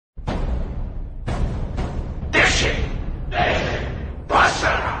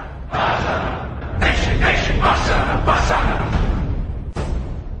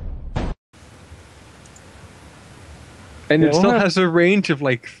And it still has a range of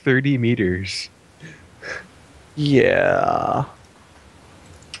like 30 meters. Yeah.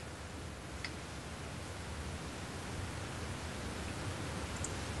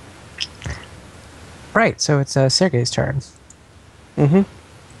 Right, so it's Sergei's turn. Mm-hmm.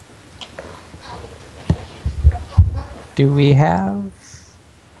 Do we have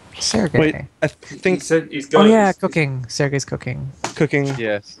Sergei? Wait, I He think said he's got. Oh yeah, cooking. Sergei's cooking. cooking.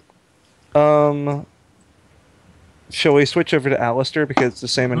 Yes. Shall we switch over to Alistair because it's the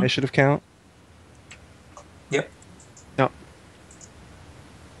same initiative count? Yep. No.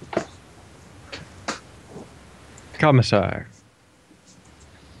 Commissar.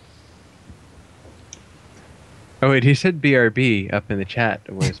 Oh wait, he said BRB up in the chat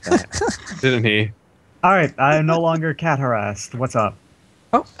a ways back, didn't he? All right, I am no longer cat harassed. What's up?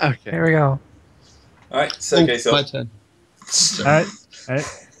 Oh, Okay. there we go. All right, Sergey, so My turn. All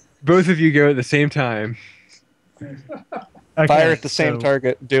right. Both of you go at the same time. Okay, Fire at the same so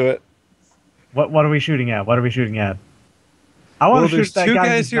target. Do it. What are we shooting at? What are we shooting at? I want Well, to there's shoot that two guy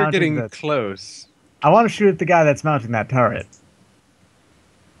guys who's who are mounting getting close. I want to shoot at the guy that's mounting that turret.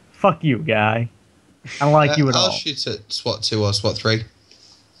 Fuck you, guy. I don't like you at I'll all. shoot at SWAT 2 or SWAT 3.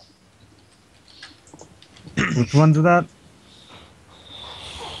 Which ones are that?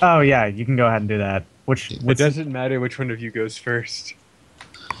 Oh yeah, you can go ahead and do that. It doesn't matter which one of you goes first.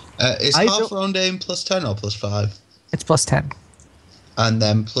 Is I half don't- round aim plus 10 or plus 5? It's plus 10. And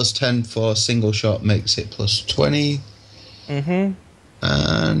then plus 10 for single shot makes it plus 20. Mm-hmm.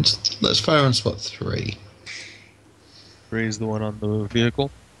 And let's fire on SWAT 3. Raise the one on the vehicle.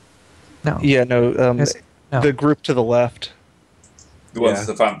 No. Yeah, no, No. the group to the left. the ones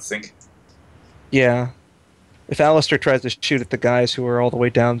advancing. Yeah. If Alistair tries to shoot at the guys who are all the way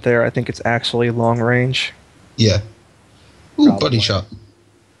down there, I think it's actually long range. Yeah. Ooh, Probably. body shot.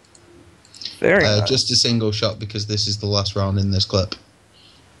 Very nice. Just a single shot because this is the last round in this clip.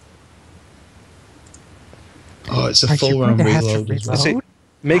 Oh, it's a Are you full going round to have to reload as well. See,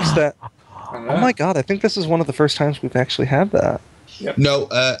 makes that... I don't Oh know. my god, I think this is one of the first times we've actually had that. No,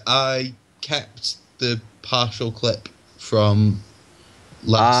 I kept the partial clip from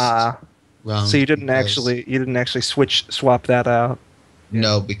last round. So you didn't because- actually swap that out.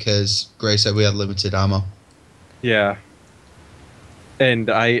 No, because Gray said we had limited ammo. Yeah. And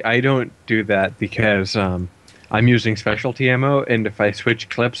I don't do that because I'm using specialty ammo, and if I switch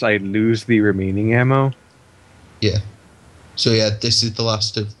clips, I lose the remaining ammo. Yeah. So yeah, this is the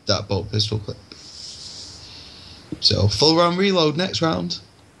last of that bolt pistol clip. So full round reload next round.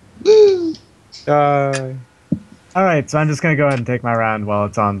 Woo! All right, so I'm just gonna go ahead and take my round while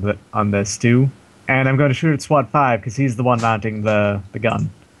it's on this too, and I'm going to shoot at SWAT 5 because he's the one mounting the gun.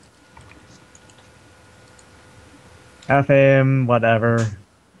 F him, whatever.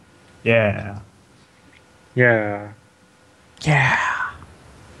 Yeah. Yeah. Yeah.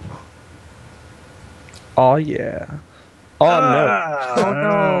 Oh yeah. Oh no. Oh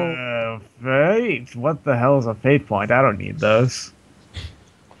no. Fate. What the hell is a fate point? I don't need those.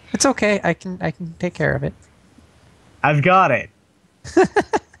 It's okay. I can take care of it. I've got it.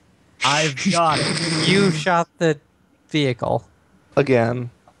 I've got it. You shot the vehicle. Again.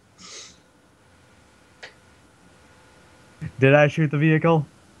 Did I shoot the vehicle?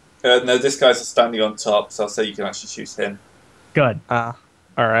 No, this guy's standing on top, so I'll say you can actually shoot him. Good.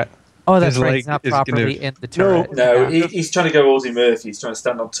 Alright. Oh, that's His right. leg He's not is gonna- properly in the turret. No, Yeah. he's trying to go Aussie Murphy. He's trying to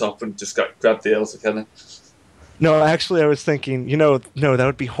stand on top and just grab the Elsa cannon. No, actually I was thinking, no, that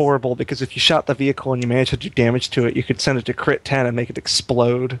would be horrible because if you shot the vehicle and you managed to do damage to it, you could send it to crit 10 and make it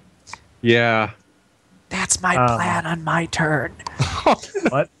explode. Yeah. That's my plan on my turn.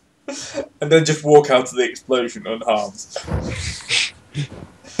 What? And then just walk out of the explosion unharmed.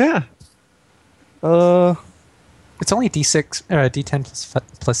 Yeah. It's only D6, D10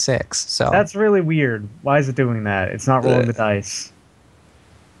 plus 6, so... That's really weird. Why is it doing that? It's not rolling the dice.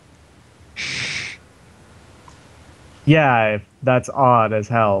 Yeah, that's odd as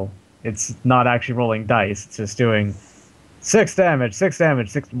hell. It's not actually rolling dice. It's just doing 6 damage, 6 damage,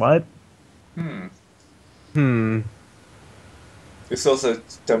 6... What? It's also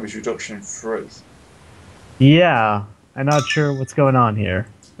damage reduction in 3. Yeah, I'm not sure what's going on here.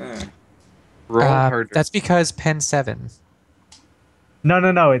 Roll harder. That's because Pen 7.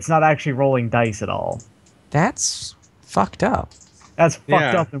 No, it's not actually rolling dice at all. That's fucked up. That's fucked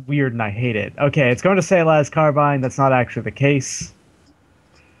Yeah. up and weird, and I hate it. Okay, it's going to say las carbine. That's not actually the case.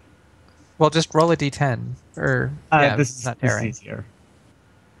 Well, just roll a D10. Or, yeah, this it's is not this is tearing. easier.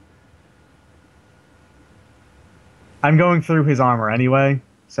 I'm going through his armor anyway,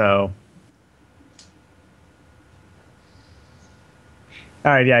 so...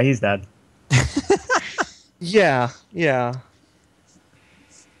 Alright, yeah, he's dead. Yeah, yeah.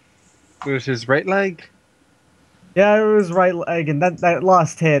 It was his right leg? Yeah, it was right leg, and that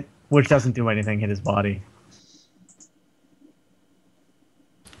last hit, which doesn't do anything, hit his body.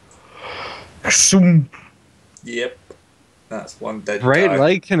 Shoom. Yep. That's one dead Right guy.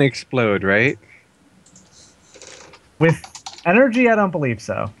 leg can explode, right? With energy, I don't believe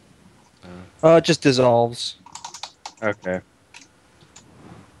so. It just dissolves. Okay.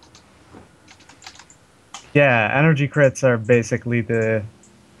 Yeah, energy crits are basically the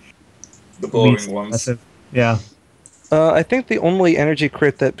The boring least ones. impressive. Yeah. I think the only energy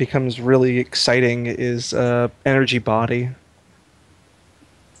crit that becomes really exciting is energy body.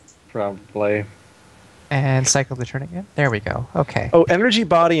 Probably. And cycle the turn again. There we go. Okay. Oh, energy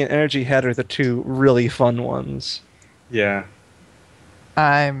body and energy head are the two really fun ones. Yeah.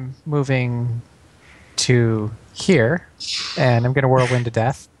 I'm moving to here, and I'm going to whirlwind to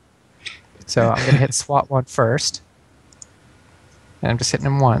death. So I'm going to hit SWAT 1 first. And I'm just hitting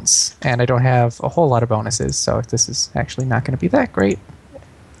him once. And I don't have a whole lot of bonuses, so this is actually not going to be that great.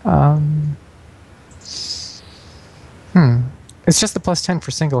 It's just the plus 10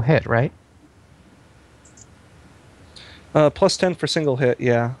 for single hit, right? Plus 10 for single hit,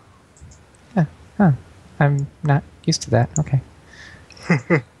 yeah. Huh. I'm not used to that. Okay.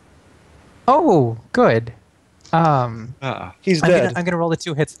 Oh, good. He's I'm dead. gonna roll the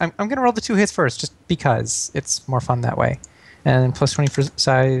 2 hits. I'm gonna roll the 2 hits first, just because it's more fun that way. And then plus 20 for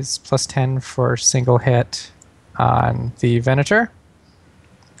size, plus 10 for single hit on the Venator.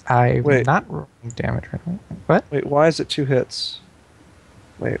 I'm Wait. not rolling damage right now. What? Wait, why is it 2 hits?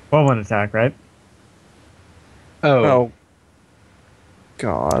 Wait. Whirlwind attack, right? Oh.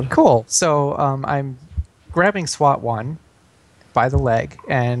 God. Cool. So I'm grabbing SWAT 1 by the leg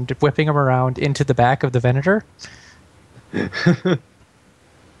and whipping him around into the back of the Venator.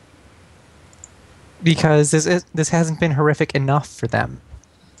 Because this hasn't been horrific enough for them.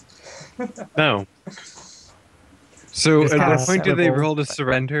 No. So Just at kinda what point do they scribble. roll to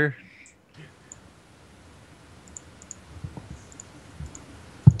surrender?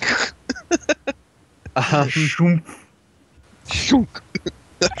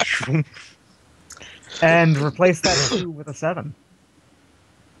 Shoom. And replace that 2 with a 7.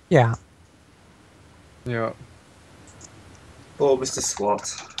 Yeah. Yeah. Oh, Mr. SWAT.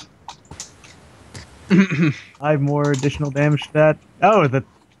 5 more additional damage to that.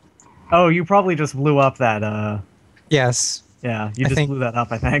 Oh, you probably just blew up that, Yes. yeah, you I just think- blew that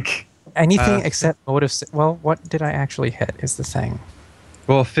up, I think. Anything except motive. Well, what did I actually hit is the thing.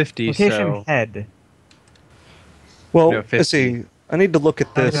 Well, 50, Location so... head. Well, No, let's 50. see. I need to look at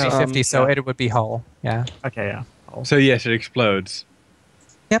It this. would be 50, so yeah. it would be hull. Yeah. Okay, yeah. So yes, it explodes.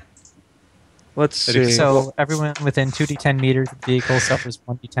 Let's It see. So everyone within 2d10 meters of the vehicle suffers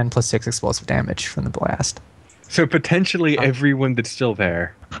 1d10 plus 6 explosive damage from the blast. So potentially everyone that's still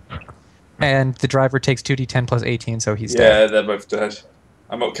there. And the driver takes 2d10 plus 18, so he's Yeah, dead. they're both dead.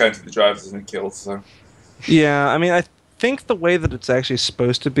 I'm not counting the drivers as been killed, so. Yeah, I mean, I think the way that it's actually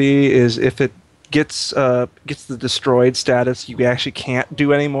supposed to be is if it gets the destroyed status, you actually can't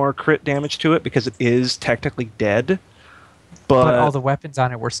do any more crit damage to it because it is technically dead. But all the weapons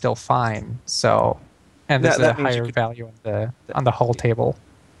on it were still fine, so... And there's That a means you higher could- value on the hull table.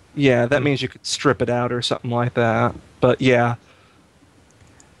 yeah, that means you could strip it out or something like that. But yeah,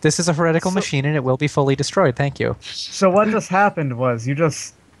 This is a heretical So- machine, and it will be fully destroyed, thank you. So what just happened was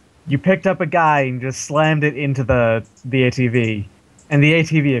you picked up a guy and just slammed it into the ATV, and the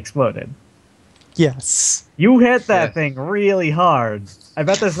ATV exploded. Yes. You hit that Yeah. thing really hard. I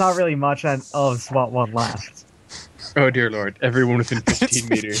bet there's not really much of SWAT 1 left. Oh dear lord, everyone within 15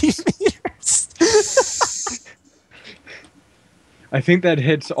 meters. I think that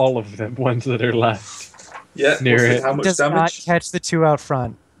hits all of the ones that are left. Yeah, Near what's it. How It much does not damage? catch the 2 out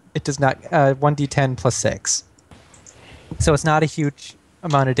front. It does not. 1d10 plus 6. So it's not a huge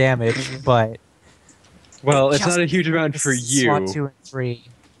amount of damage, but... Well, it's just not a huge amount for SWAT you. 2 and 3.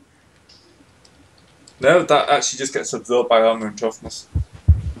 No, that actually just gets absorbed by armor and toughness.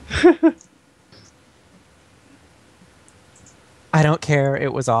 I don't care.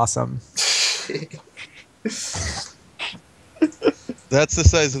 It was awesome. That's the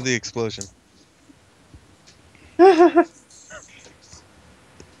size of the explosion.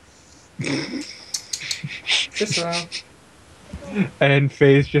 Just around. And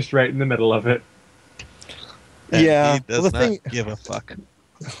Faye's just right in the middle of it. And Yeah, he does well, the not thing- give a fuck.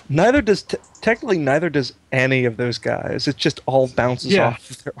 neither does technically neither does any of those guys. It just all bounces Yeah. off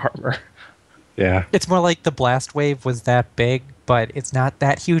of their armor. Yeah. It's more like the blast wave was that big, but it's not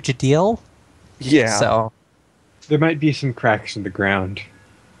that huge a deal. Yeah. So There might be some cracks in the ground.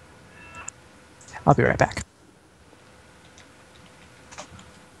 I'll be right back.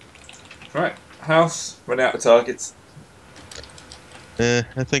 Right. House, run out of targets.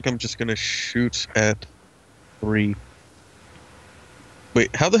 I think I'm just gonna shoot at 3.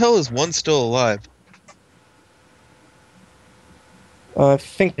 Wait, how the hell is 1 still alive? I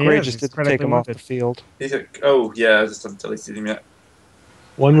think He Gray is, just he's didn't take critically him off wounded. the field. He's like, oh, yeah, I just haven't deleted him yet.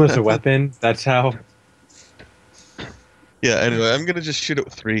 One was a weapon. That's how. Yeah, anyway, I'm gonna just shoot it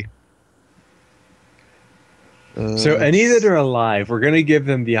with 3. So any that are alive, we're gonna give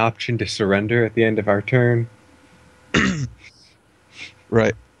them the option to surrender at the end of our turn.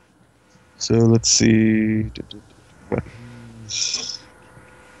 Right. So let's see. Weapons.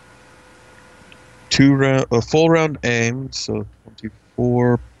 2 full round aim, so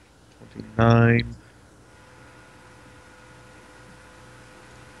 24, 29.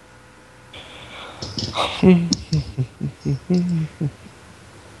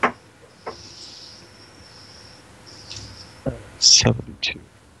 $72.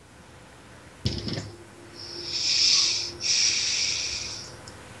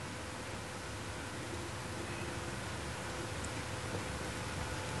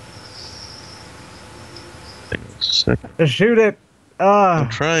 Second. Just shoot it. I'm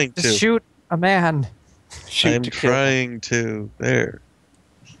trying to. Just shoot a man. Shoot I'm to kill. trying to. There.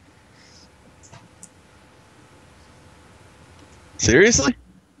 Seriously?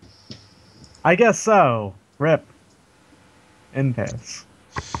 I guess so. Rip. In piss.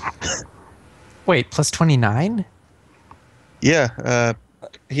 Wait, plus 29? Yeah.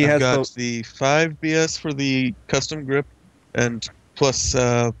 He I've has got the 5 BS for the custom grip, and plus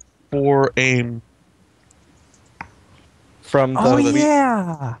 4 aim. from the. Oh, that's-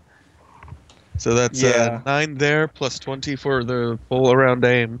 yeah. So that's Yeah. 9 there, plus 20 for the full around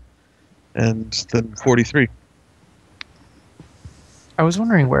aim, and then 43. I was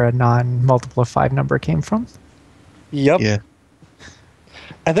wondering where a non-multiple of 5 number came from. Yep. Yeah.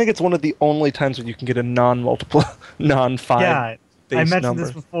 I think it's one of the only times when you can get a non-multiple, non-5 Yeah, I base mentioned number.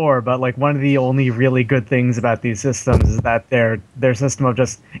 this before, but like one of the only really good things about these systems is that their system of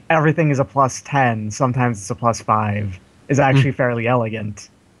just everything is a plus 10, sometimes it's a plus 5, is actually fairly elegant.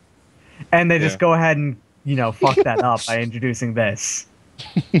 And they just Yeah. go ahead and, fuck that up by introducing this.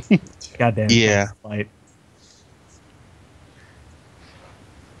 Goddamn. Yeah. Fight.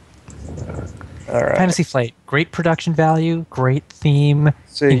 All right. Fantasy Flight, great production value, great theme,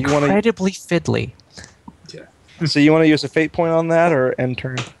 So you want to incredibly fiddly. use a fate point on that or end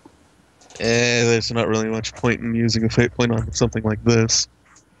turn? There's not really much point in using a fate point on something like this.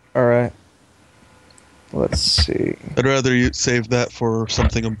 All right. Let's see. I'd rather you save that for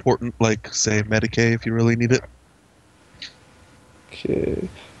something important, like, say, Medicaid, if you really need it. Okay.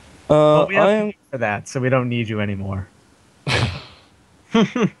 But we have I am. to for that, so we don't need you anymore.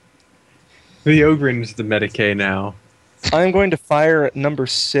 The Ogren's the Medicaid now. I'm going to fire at number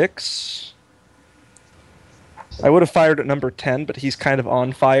 6. I would have fired at number 10, but he's kind of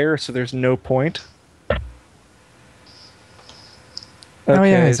on fire, so there's no point. Oh yeah,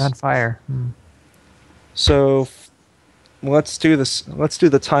 Okay, he's on fire. So let's do this. Let's do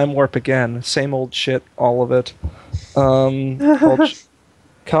the time warp again. Same old shit, all of it.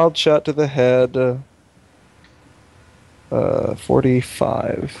 Called shot to the head.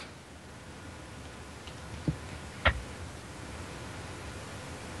 45.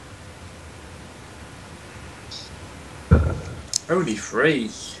 Only 3.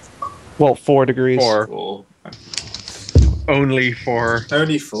 Well, 4 degrees. 4. 4. Only 4.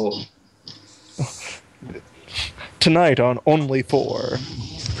 Only 4. Tonight on Only 4.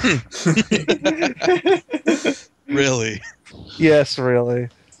 Really? Yes, really.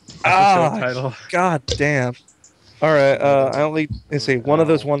 Episode title. God damn. All right. I only. Let's see. One of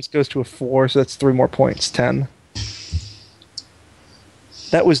those ones goes to a 4, so that's 3 more points. 10.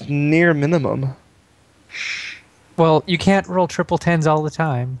 That was near minimum. Well, you can't roll triple 10s all the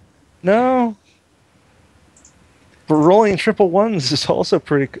time. No. But rolling triple ones is also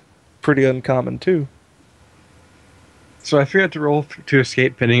pretty uncommon too. So I forgot to roll to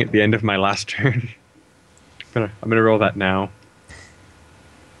escape pinning at the end of my last turn. I'm gonna roll that now.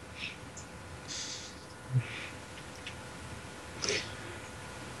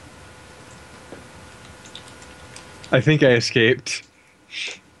 I think I escaped.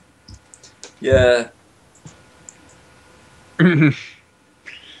 Yeah.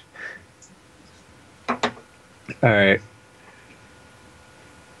 Alright.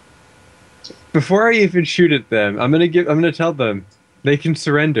 Before I even shoot at them, I'm gonna tell them they can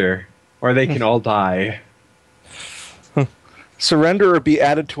surrender or they can all die. Surrender or be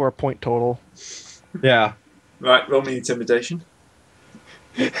added to our point total. Yeah. Right, roll me intimidation.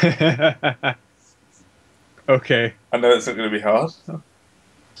 Okay. I know it's not going to be hard.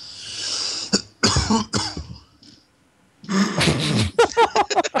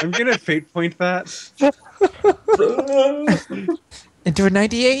 I'm gonna fate point that. Into a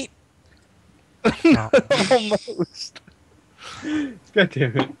 98? No. Almost. God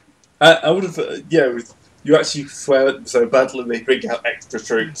damn it. I would have, you actually swear at them so badly they bring out extra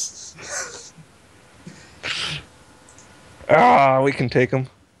troops. Ah, we can take them.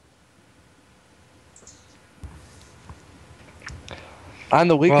 I'm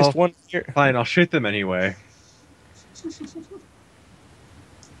the weakest Well, one here. Fine, I'll shoot them anyway.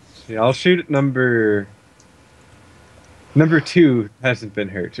 Yeah, I'll shoot at number 2 hasn't been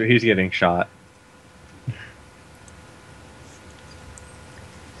hurt, so he's getting shot.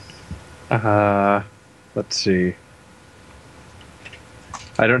 Let's see.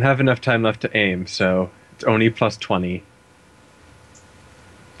 I don't have enough time left to aim, so it's only plus 20.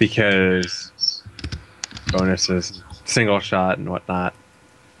 Because bonuses, single shot and whatnot.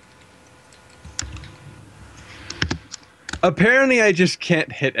 Apparently I just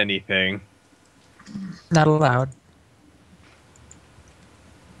can't hit anything. Not allowed.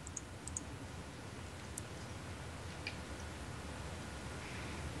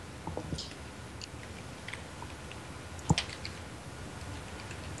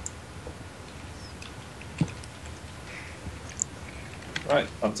 Right,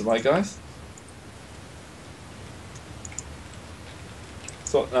 on to my guys.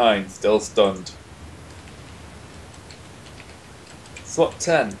 SWAT 9, still stunned. SWAT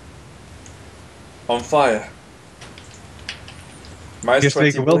 10, on fire. Minus Just 20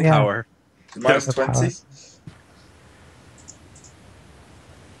 make a willpower. Minus Yeah. 20.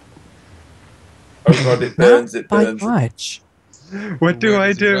 Oh god, it burns, it By burns. much. What do Where I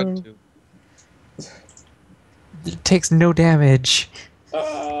does he run do? to? It takes no damage.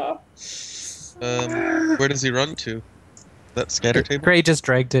 Ah. Where does he run to? That scatter table? Gray just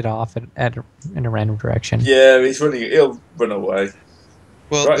dragged it off in a random direction. Yeah, he'll run away.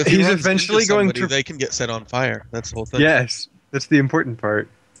 Well, Right. if he He's runs eventually into going somebody, to- they can get set on fire. That's the whole thing. Yes, that's the important part.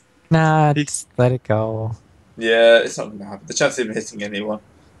 Nah, He- just let it go. Yeah, it's not going to happen. The chance of him hitting anyone.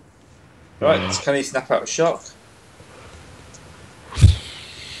 Right, can he snap out of shock?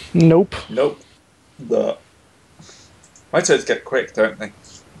 Nope. Nope. But my turns get quick, don't they?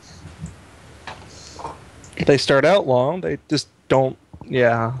 They start out long. They just don't.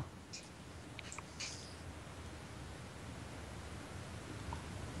 Yeah.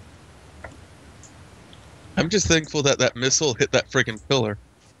 I'm just thankful that that missile hit that friggin' pillar.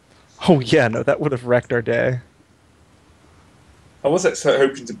 Oh yeah, no, that would have wrecked our day. I was actually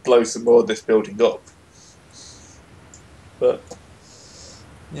hoping to blow some more of this building up. But,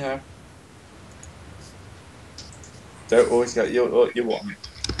 don't always get what you want.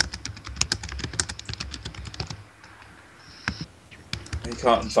 You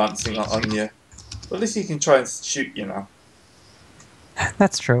can't advance on you. But at least you can try and shoot,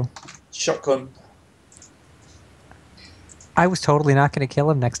 That's true. Shotgun. I was totally not going to kill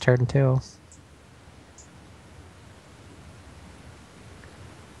him next turn, too.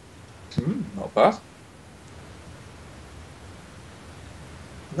 Not bad.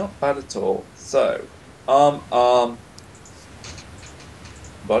 Not bad at all. So,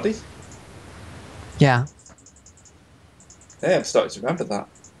 body? Yeah. Yeah, I'm starting to remember that.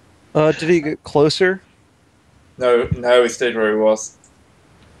 Did he get closer? No, he stayed where he was.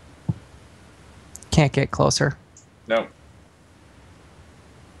 Can't get closer. No.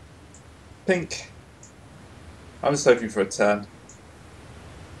 Pink. I'm just hoping for a 10.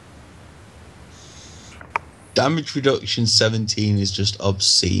 Damage reduction 17 is just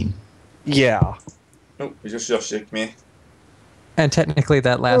obscene. Yeah. Nope, he just shook me. And technically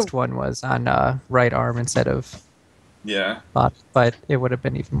that last one was on right arm instead of Yeah. bot, but it would have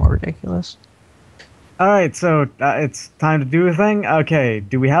been even more ridiculous. All right, so it's time to do a thing. Okay,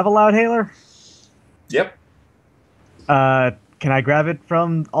 do we have a loud hailer? Yep. Can I grab it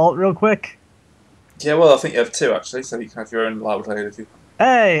from Alt real quick? Yeah, well, I think you have 2 actually, so you can have your own loud later if you.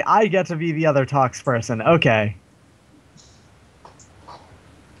 Hey, I get to be the other talks person. Okay.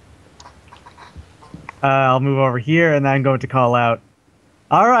 I'll move over here and then go to call out.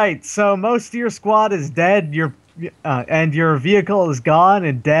 All right, so most of your squad is dead. And your vehicle is gone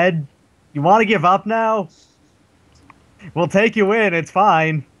and dead. You want to give up now? We'll take you in. It's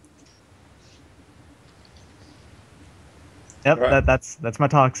fine. Yep, Right. that's my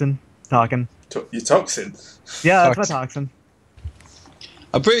toxin talking. Your toxin. Yeah, that's my toxin.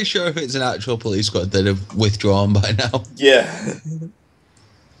 I'm pretty sure if it's an actual police squad, they'd have withdrawn by now. Yeah.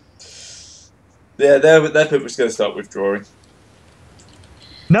 Yeah, they're pretty much going to start withdrawing.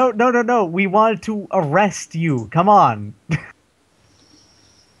 No. We wanted to arrest you. Come on.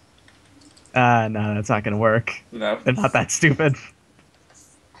 No, that's not gonna work. No. They're not that stupid.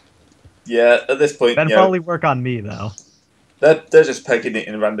 Yeah, at this point, That'd probably work on me though. they're just pegging it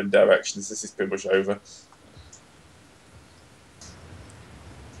in random directions. This is pretty much over.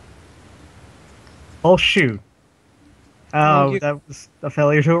 Oh shoot! Well, Oh, you- that was a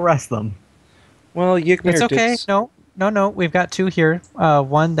failure to arrest them. Well, Ygmir It's did okay. No. We've got two here.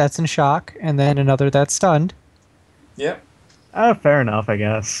 One that's in shock, and then another that's stunned. Yeah. Fair enough, I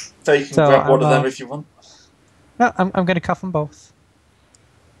guess. So you can So grab one I'm, of them if you want. No, I'm going to cuff them both.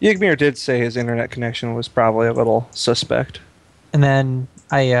 Ygmir did say his internet connection was probably a little suspect. And then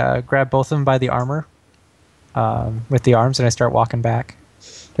I grab both of them by the armor with the arms, and I start walking back,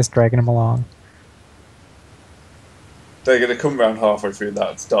 just dragging them along. They're going to come around halfway through that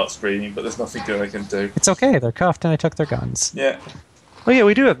and start screaming, but there's nothing good they can do. It's okay. They're cuffed, and I took their guns. Yeah. Oh yeah,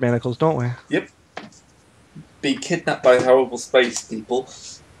 we do have manacles, don't we? Yep. Being kidnapped by horrible space people.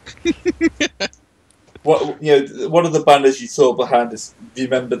 What one of the banners you saw behind us.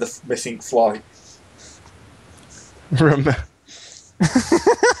 Remember the missing fly.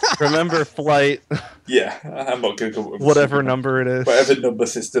 Remember flight, Yeah, I'm not going to come up with whatever number it is. whatever number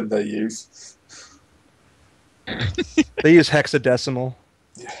system they use. They use hexadecimal.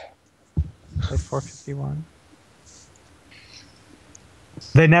 Like 451.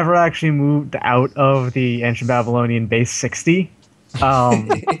 They never actually moved out of the ancient Babylonian base 60.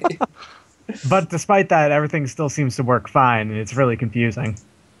 But despite that, everything still seems to work fine, and it's really confusing.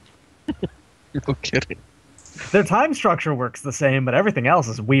 No kidding. Their time structure works the same, but everything else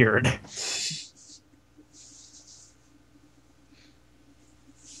is weird.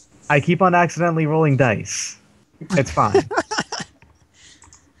 I keep on accidentally rolling dice. It's fine.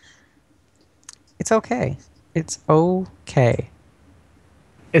 It's okay. It's okay.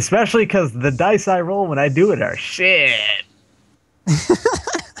 Especially because the dice I roll when I do it are shit.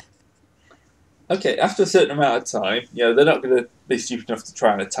 Okay, after a certain amount of time, they're not going to be stupid enough to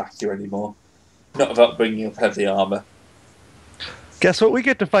try and attack you anymore. Not without bringing up heavy armor. Guess what we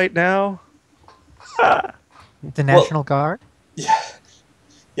get to fight now? The National Guard? Yeah.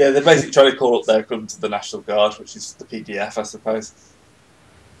 Yeah, they're basically trying to call up their equivalent to the National Guard, which is the PDF, I suppose.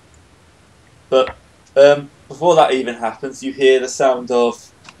 But before that even happens, you hear the sound of,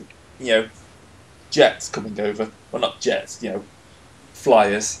 jets coming over. Well, not jets,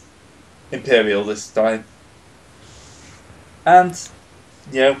 flyers. Imperial this time. And,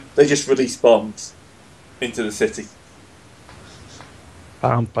 they just release bombs into the city.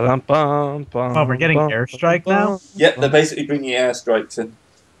 Bum, ba-dum, bum, bum, Oh, we're getting bum, airstrike bum, now? bum. Yep, they're basically bringing airstrikes in.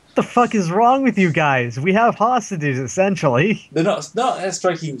 What the fuck is wrong with you guys? We have hostages, essentially. They're not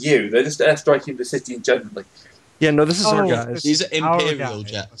airstriking you, they're just airstriking the city generally. Yeah, no, this is our Oh, guys. These are Our Imperial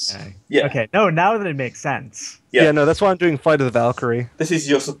guys. jets. Okay. Yeah. Okay, no, now that it makes sense. Yeah. Yeah, no, that's why I'm doing Flight of the Valkyrie. This is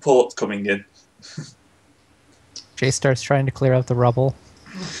your support coming in. Jay starts trying to clear out the rubble.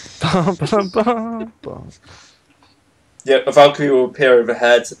 Bum, bum, bum, bum. Yeah, a Valkyrie will appear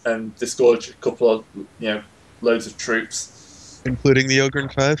overhead and disgorge a couple of, loads of troops. Including the Ogre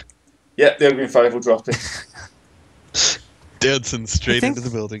 5. Yeah, the Ogre 5 will drop in. Dancing straight think- into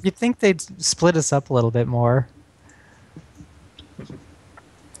the building. You'd think they'd split us up a little bit more.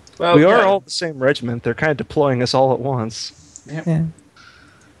 Well, We are yeah. all the same regiment. They're kind of deploying us all at once. Yeah.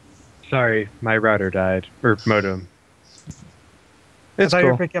 Sorry, my router died. Or modem. I It's thought you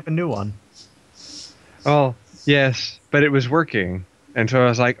were cool. picking up a new one. Oh, yes, but it was working. And so I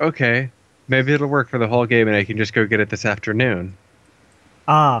was like, okay, maybe it'll work for the whole game and I can just go get it this afternoon.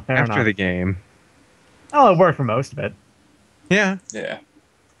 Ah, fair after enough. the game. Oh, it worked for most of it. Yeah. Yeah.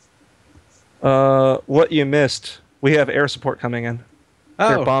 What you missed. We have air support coming in.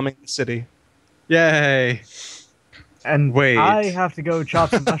 They're Oh, bombing the city. yay. And Wait. I have to go chop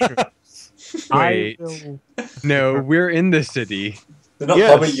some mushrooms. Wait. I will... No, we're in the city. They're not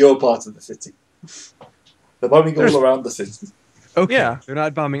Yes. bombing your part of the city. They're bombing There's- all around the city. Okay. Yeah. They're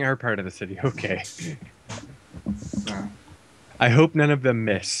not bombing our part of the city. Okay. I hope none of them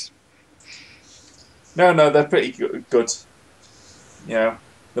miss. No, they're pretty good.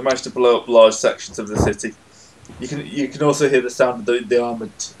 They managed to blow up large sections of the city. You can also hear the sound of the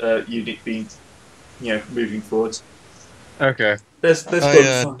armoured unit being, moving forward. Okay. There's I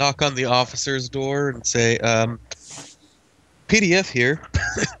good. knock on the officer's door and say, PDF here.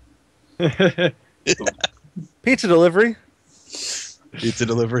 Pizza delivery. Pizza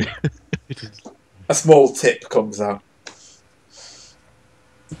delivery. A small tip comes out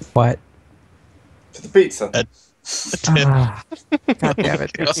What? for the pizza. Ah, God damn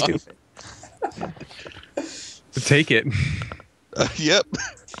it. It's stupid. Take it. Yep.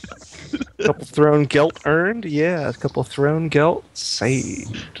 A couple throne gelt earned. Yeah, a couple throne gelt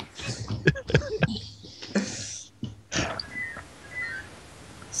saved.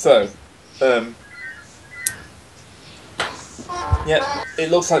 So, yeah,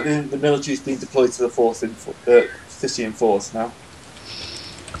 it looks like the military's been deployed to the city in force now.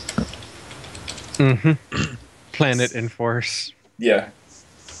 Mm-hmm. Planet in force. Yeah.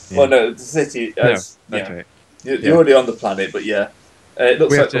 Yeah. Well, no, the city. That's Yeah. right. You're Yeah. already on the planet, but yeah. It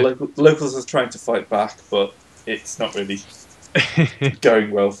looks We like have the locals are trying to fight back, but it's not really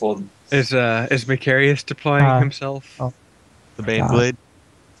going well for them. Is Macarius deploying himself? oh. The Bane God. Blade.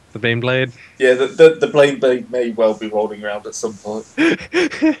 The Baneblade? Yeah, the blame blade may well be rolling around at some point.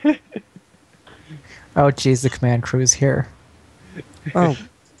 Oh, geez, the command crew's here. Oh,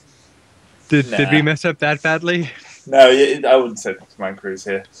 Did we Nah. mess up that badly? No, I wouldn't say the command crew's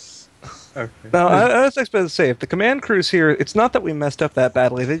here. Okay. no, I was expecting to say, if the command crew's here, it's not that we messed up that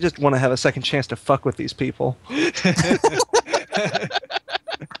badly. They just want to have a second chance to fuck with these people.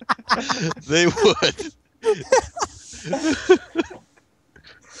 They would.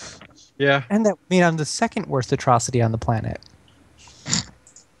 Yeah. And that would mean I'm the second worst atrocity on the planet.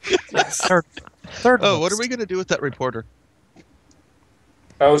 Yes. Third Oh, what are worst. we gonna do with that reporter?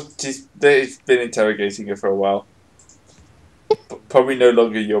 They've been interrogating her for a while. Probably no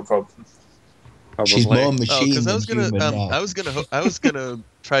longer your problem. Probably. She's more Oh, machine because I than was gonna, human now. I was gonna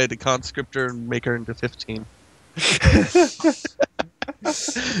try to conscript her and make her into 15.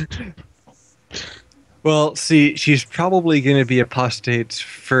 Well, see, she's probably going to be Apostate's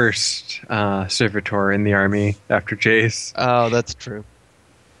first servitor in the army after Jace. Oh, that's true.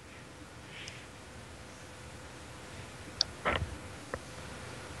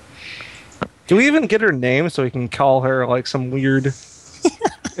 Do we even get her name so we can call her like some weird?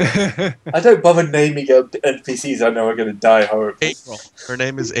 I don't bother naming NPCs I know are going to die horribly. April. Her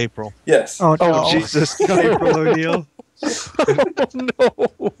name is April. Yes. Oh, no. Oh Jesus! April O'Neil. Oh,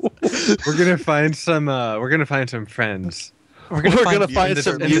 no! We're gonna find some. We're gonna find some friends. We're gonna find mutants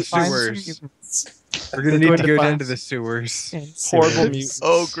some in the mutants. sewers. We're gonna We're need going to to go find down to the sewers. Horrible mutants.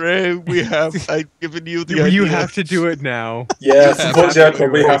 Oh, great! I've given you the You idea. have to do it now. Yes, Yeah, unfortunately, I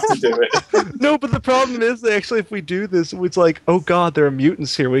probably absolutely. have to do it. No, but the problem is that actually, if we do this, it's like, oh god, there are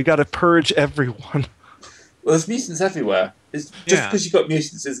mutants here. We got to purge everyone. Well, there's mutants everywhere. Just Yeah. because you've got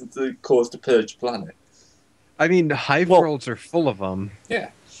mutants isn't the cause to purge the planet. I mean, the hive Well- worlds are full of them. Yeah.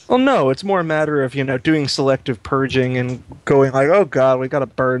 Well, no, it's more a matter of doing selective purging and going like, oh god, we got to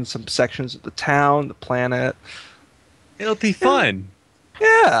burn some sections of the town, the planet. It'll be fun.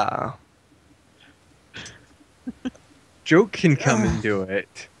 Yeah. Joke can come and do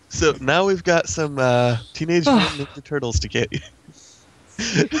it. So now we've got some Teenage Mutant Ninja Turtles to get you.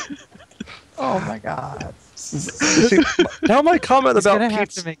 Oh, my God. See, now my comment It's about going to have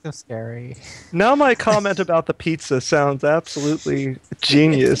pizza. to make them scary. Now my comment about the pizza sounds absolutely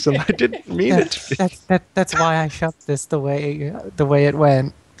genius, and I didn't mean it to be. That's why I shoved this the way it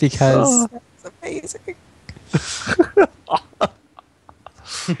went, because it's amazing.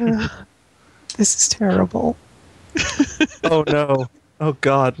 This is terrible. Oh no. Oh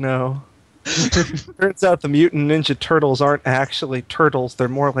god, no. Turns out the mutant ninja turtles aren't actually turtles, they're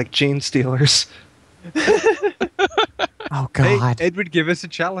more like gene stealers. Oh Hey, God. Ed would give us a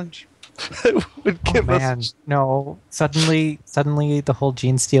challenge. It would Oh give man, us no! Suddenly, the whole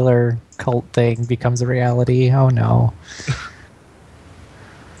gene stealer cult thing becomes a reality. Oh no!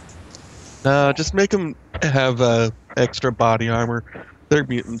 No, just make them have extra body armor. They're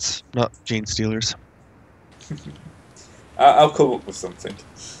mutants, not gene stealers. I'll come up with something.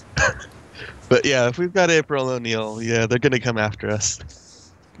 But yeah, if we've got April O'Neil, yeah, they're gonna come after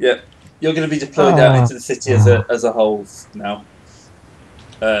us. Yeah. You're going to be deployed out into the city as a whole now.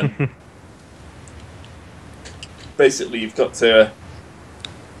 Basically, you've got to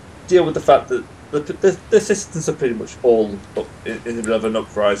deal with the fact that the citizens are pretty much all up in the middle of an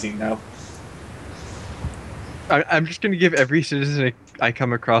uprising now. I'm just going to give every citizen I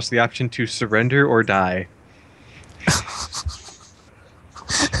come across the option to surrender or die.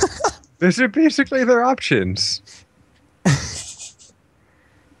 Those are basically their options.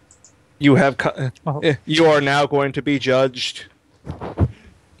 you have Oh. you are now going to be judged.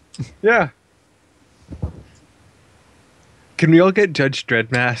 Yeah. Can we all get Judge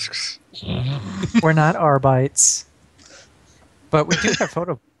Dredd masks? We're not Arbites, but we do have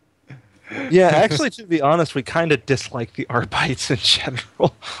photo. Yeah, actually to be honest, we kind of dislike the Arbites in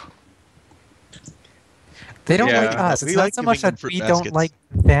general. They don't Yeah. like us. We It's like not so much giving them that fruit we baskets. don't like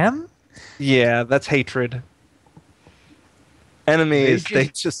them. Yeah, that's hatred. Enemies, They they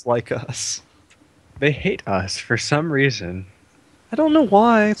just- just like us. They hate us for some reason. I don't know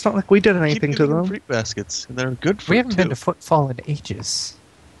why. It's not like we did anything Keep to giving them. fruit baskets, and they're good fruit We haven't been too. to Footfall in ages.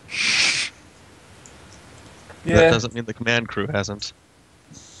 Yeah. That doesn't mean the command crew hasn't.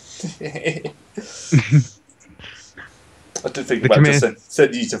 I did think The about command- just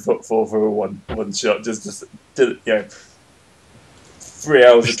send you to football for a one shot, just you know, 3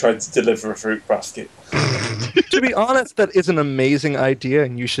 hours of trying to deliver a fruit basket. To be honest, that is an amazing idea,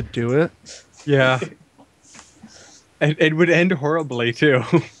 and you should do it. Yeah. And it would end horribly too.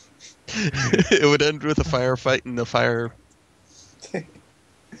 It would end with a firefight and the fire. It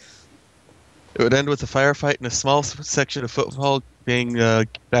would end with a firefight and a small section of football being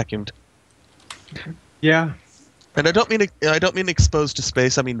vacuumed. Yeah. And I don't mean exposed to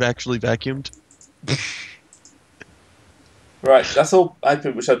space. I mean actually vacuumed. Right, that's all I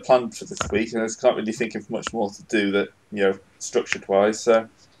pretty much had planned for this week, and I just can't really think of much more to do that, structured wise. So,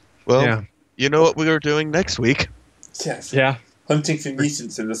 Well, Yeah. you know what we are doing next week. yes, Yeah. hunting for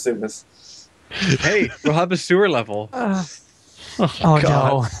mutants in the sewers. Hey, we'll have a sewer level. Oh God.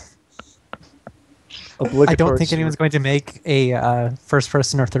 no! I Obligatory don't think anyone's going to make a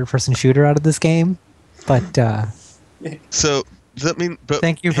first-person or third-person shooter out of this game, but So does that mean? But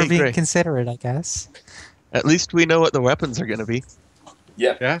thank you for hey, being Gray, considerate, I guess. at least we know what the weapons are going to be.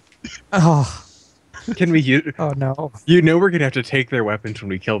 Yep. Yeah. Oh, Can we use? oh no! We're gonna have to take their weapons when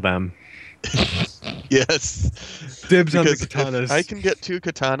we kill them. Yes. Dibs on the Because if katanas. I can get 2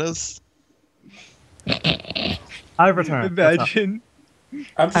 katanas. I've returned. What's up? Imagine.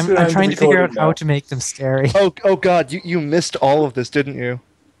 I'm I'm trying to figure out how to make them scary. Oh God! You missed all of this, didn't you?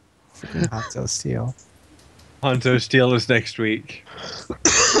 Hanzo Steel. Hanzo Steel is next week.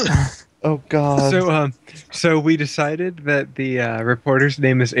 Oh God! So we decided that the reporter's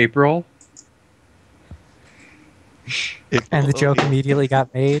name is April. And the joke immediately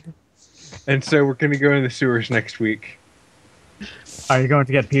got made. And so we're going to go in the sewers next week. Are you going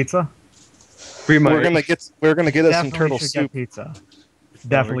to get pizza? We might. We're gonna get us some Definitely turtle should soup. Get pizza. We're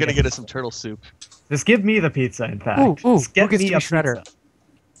Definitely. gonna get us some turtle soup. Just give me the pizza. In fact, Ooh, Just get who gets me to a be Shredder? pizza.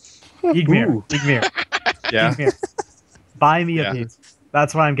 Igmir. Ooh. Yeah. Igmir. Buy me a Yeah. pizza.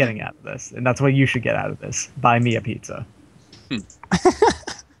 That's what I'm getting out of this, and that's what you should get out of this. Buy me a pizza.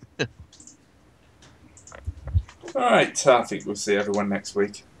 All right, I think we'll see everyone next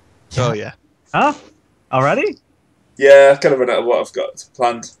week. Oh yeah. Huh? Already? Yeah, I've kind of run out of what I've got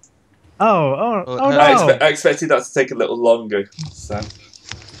planned. Oh Well, no! I expected that to take a little longer. So,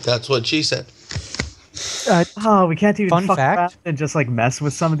 That's what she said. Oh, we can't even Fun fuck fact. around and just like mess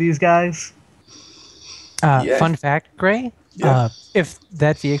with some of these guys. Yeah. Fun fact, Gray. Yeah. If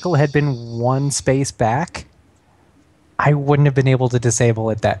that vehicle had been one space back, I wouldn't have been able to disable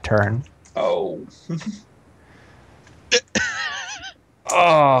it that turn. oh,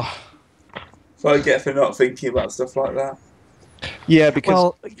 Oh, so I get for not thinking about stuff like that. yeah,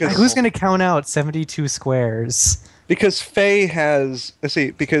 because Who's going to count out 72 squares? because Faye has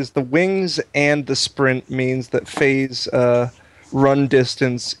because the wings and the sprint means that Faye's run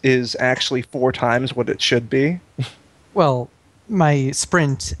distance is actually 4 times what it should be. Well, my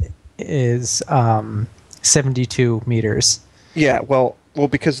sprint is 72 meters. Yeah, well,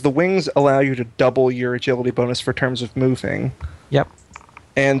 because the wings allow you to double your agility bonus for terms of moving, Yep.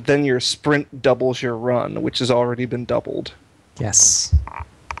 and then your sprint doubles your run, which has already been doubled. Yes.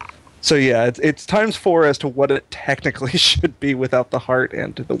 So yeah, it's times 4 as to what it technically should be without the heart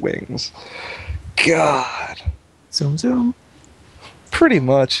and the wings. God, Zoom, zoom. pretty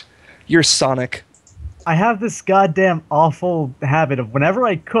much. You're Sonic. I have this goddamn awful habit of whenever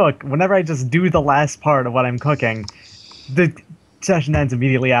I cook, whenever I just do the last part of what I'm cooking, the session ends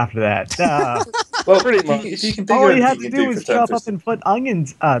immediately after that. Well, Pretty much. if you can think All of you have anything to you do can is for chop Tempest. up and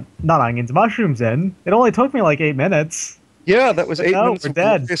put mushrooms in. It only took me like 8 minutes. Yeah, that was 8 No, minutes we're of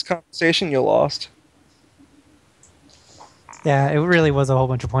dead. glorious conversation you lost. Yeah, it really was a whole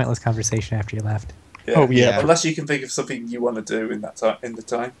bunch of pointless conversation after you left. Yeah. Oh, yeah. Unless you can think of something you want to do in that time, in the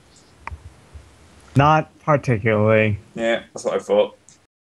time. Not particularly. Yeah, that's what I thought.